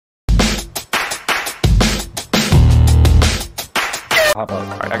hop up.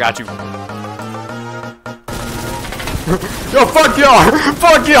 Alright, I got you. Yo, fuck y'all!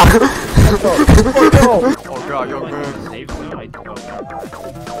 Fuck y'all! Oh god, young man.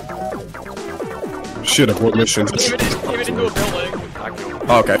 Shit, abort mission. Came into a building. I killed him.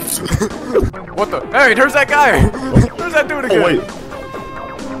 Oh, okay. What the? Hey, there's that guy! There's that dude again! Oh, wait.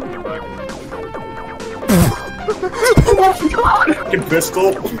 Fucking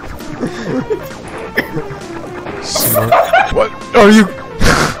pistol. What are you?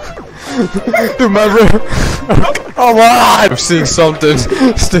 Dude, my rib. Oh my! I'm seeing something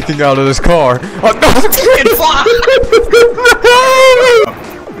sticking out of this car. Oh no!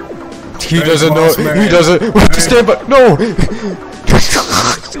 He doesn't know. He doesn't. Stand by. No!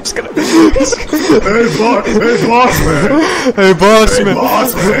 He's gonna. Hey, boss man. Hey, boss man.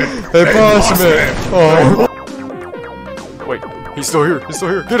 Hey, boss man. Oh. Wait, he's still here. He's still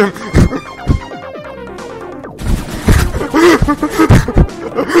here. Get him.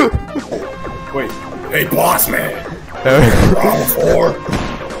 Wait. Hey, boss man. Round 4.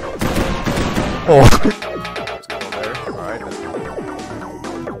 Oh. Let's go there. Alright.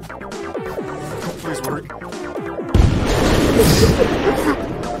 Please work.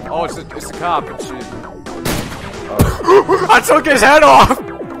 Oh, it's the cop and shit. I took his head off!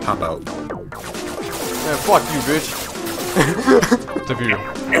 Hop out. Man, fuck you, bitch. The view.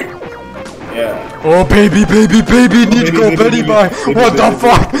 Yeah. Oh, baby, need to go Betty by. What the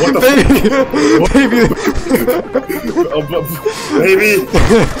fuck? Baby! Baby!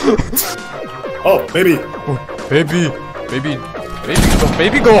 Oh, baby!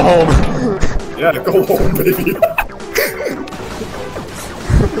 Baby, go home! Yeah, go home, baby!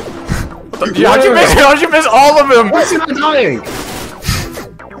 How'd you miss all of them? Why is he not dying?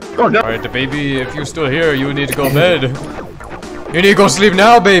 Oh, no. Alright, the baby, if you're still here, you need to go to bed. You need to go sleep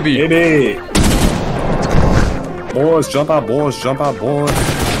now, baby! Baby! Boys, jump out, boys, jump out, boys.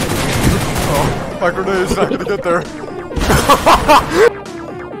 Oh, my grenade's not gonna get there.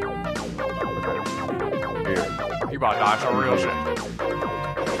 Here. You about to die some real shit.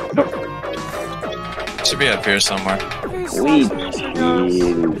 Should be up here somewhere.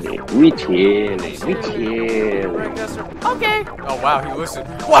 We chilling. Okay. Oh wow, he listened.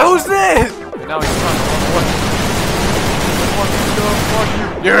 What? Who's this? And now he's trying to run away.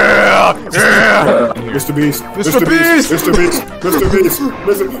 Yeah! Mr. Beast! Mr. Beast! Mr. Beast! Mr. Beast!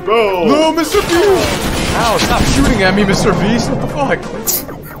 Mr. No! No, Mr. Beast! Ow, stop shooting at me, Mr. Beast! What the fuck?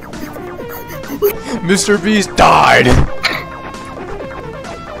 Mr. Beast died!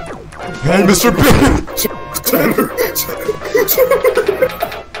 Hey, Mr. Beast!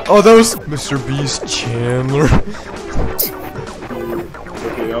 Oh, that was Mr. Beast Chandler.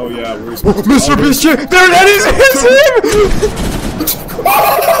 Okay, oh yeah, where's Mr. Beast Chandler! There, that is him!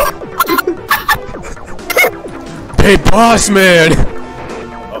 Hey, boss man!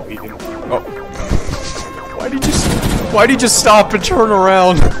 Oh, he didn't. Oh. Why'd he just stop and turn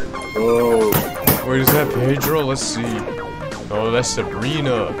around? Oh. Wait, is that Pedro? Let's see. Oh, that's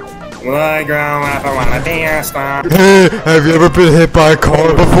Sabrina. When I grow up, I wanna be a star. Hey, have you ever been hit by a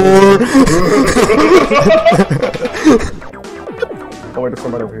car before? Oh, wait, there's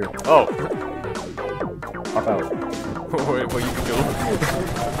somebody over here. Oh. Hop out. Wait, what you can do?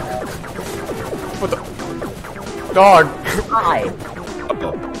 What the? Dog! Hi!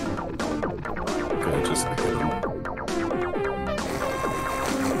 Okay, just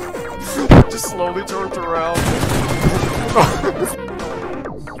Just slowly turns around.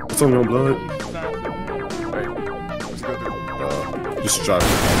 what's on your blood? Wait, let's go through. Just drive.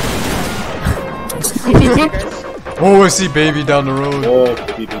 Oh, I see baby down the road. Oh,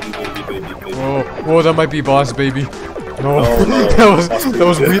 baby. Oh, that might be boss baby. No, No, that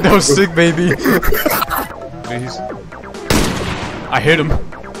was weird. That was sick baby. Please. I hit him.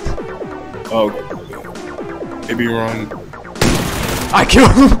 Oh, maybe wrong. I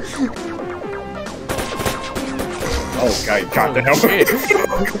killed him. Oh, God damn. Shit.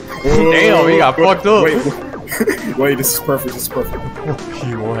 Damn, he got fucked up. Wait, this is perfect.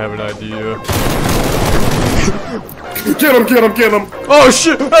 He won't have an idea. Get him! Oh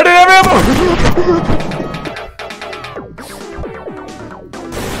shit! I didn't have ammo!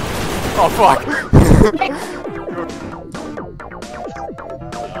 Oh fuck!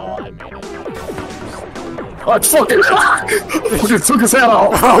 Oh, it's fucking took his head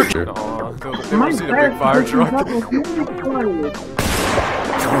off! Oh, they don't see the big fire truck.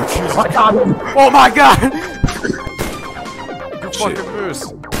 I got him! Oh my god! You fucking moose.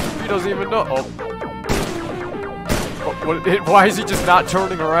 He doesn't even know. Oh. Why is he just not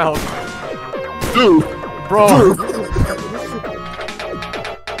turning around? Dude! Bro!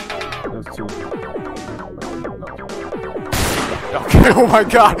 Okay, oh my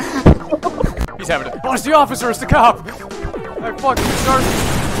god. He's having it. Oh, it's the officer, it's the cop. Hey, fucking start.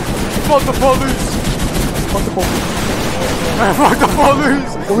 Fuck the police. Fuck the police. Man, fuck the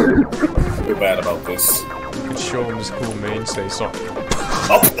police. Feel bad about this. You could show him his cool mainstay song.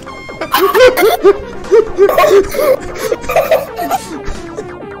 Oh.